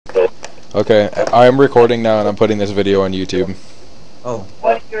Okay, I am recording now and I'm putting this video on YouTube. Oh.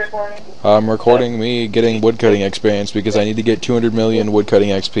 What are you recording? I'm recording me getting woodcutting experience because I need to get 200 million woodcutting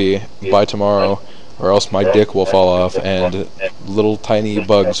XP by tomorrow, or else my dick will fall off and little tiny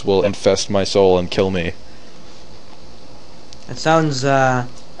bugs will infest my soul and kill me. It sounds, Where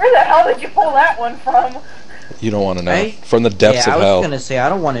the hell did you pull that one from? You don't want to know. Right? From the depths yeah, of I was hell. gonna say, I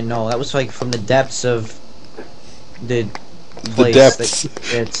don't want to know. That was like from the depths of the The place. depths.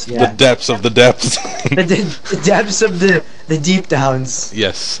 It's, yeah. The depths of the depths. the depths of the deep downs.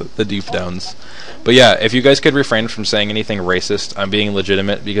 Yes, the deep downs. But yeah, if you guys could refrain from saying anything racist, I'm being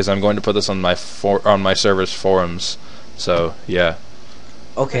legitimate because I'm going to put this on my server's forums. So yeah.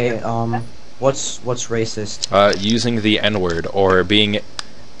 Okay. What's racist? Using the N-word or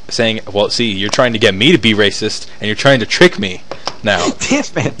saying, well, see, you're trying to get me to be racist and you're trying to trick me now. Damn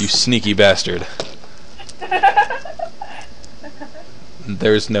it. You sneaky bastard.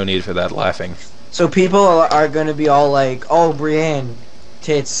 There's no need for that laughing. So people are gonna be all like, "Oh, Brienne,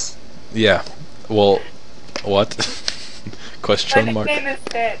 tits." Yeah. Well, what? Question mark. My nickname is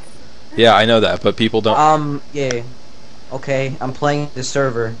Tits. Yeah, I know that, but people don't. Yeah. Okay, I'm playing the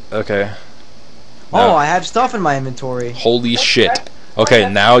server. Okay. Oh, No. I have stuff in my inventory. Holy shit. Okay,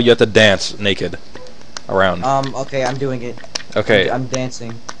 now you have to dance naked around. Okay, I'm doing it. Okay. I'm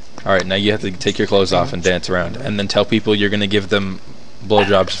dancing. Alright, now you have to take your clothes off and dance around. And then tell people you're gonna give them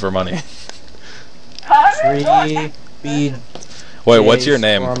blowjobs for money. 3 bead. Wait, what's your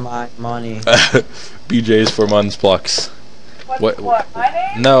name? For my money. BJ's for Muns Plucks. What, my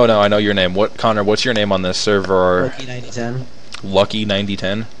name? No, I know your name. Connor, what's your name on this server? Loki 9010. Lucky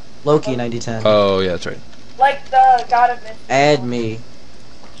 9010? Loki 9010. Oh, yeah, that's right. Like the God of Mystery. Add me.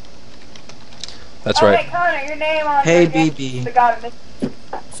 That's Hey, right. Connor, your name on Hey, the game BB. is the God of Mystery.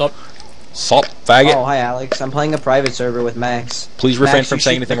 Salt faggot. Oh, hi Alex. I'm playing a private server with Max. Please refrain Max, from you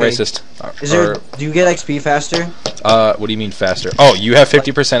saying should- anything okay. racist. Is there? Do you get XP faster? What do you mean faster? Oh, you have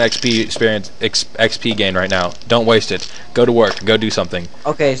 50% XP experience, XP gain right now. Don't waste it. Go to work. Go do something.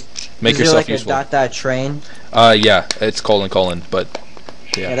 Okay. Make is yourself there like useful. a ... train? Yeah, it's colon, but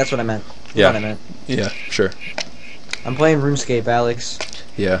Yeah, yeah. that's what I meant. That's Yeah. what I meant. Yeah, sure. I'm playing RuneScape, Alex.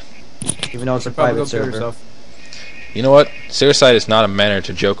 Yeah. Even though it's a Probably private go kill server. yourself. You know what? Suicide is not a manner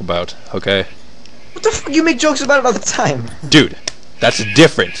to joke about, okay? What the fuck? You make jokes about it all the time. Dude, that's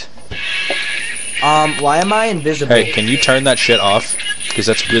different. Why am I invisible? Hey, can you turn that shit off? Because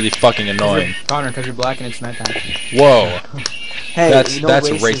that's really fucking annoying. Connor, because you're black and it's nighttime. Whoa. Hey, That's no that's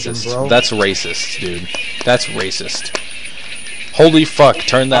racism, racist. bro. That's racist, dude. That's racist. Holy fuck,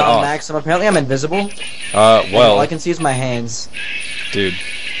 turn that off. Max, apparently I'm invisible. All I Well, can see is my hands. dude.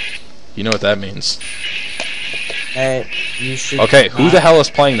 You know what that means. Hey, you should. Okay, who the hell is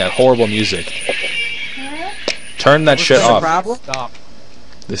playing that horrible music? Turn that shit What's the off. problem? Stop.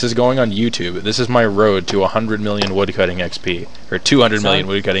 This is going on YouTube. This is my road to 100 million woodcutting XP. Or 200 million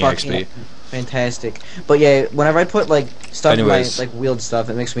woodcutting XP. Fantastic. But yeah, whenever I put like stuff Anyways. in my wheeled stuff,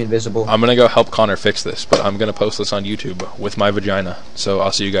 it makes me invisible. I'm gonna go help Connor fix this, but I'm gonna post this on YouTube with my vagina. So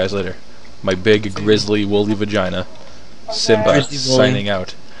I'll see you guys later. My big, grizzly, woolly vagina. Simba, Grizzly woolly. signing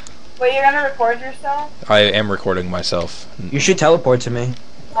out. Wait, you're gonna record yourself? I am recording myself. You should teleport to me.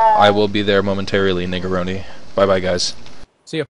 I will be there momentarily, niggeroni. Bye-bye, guys.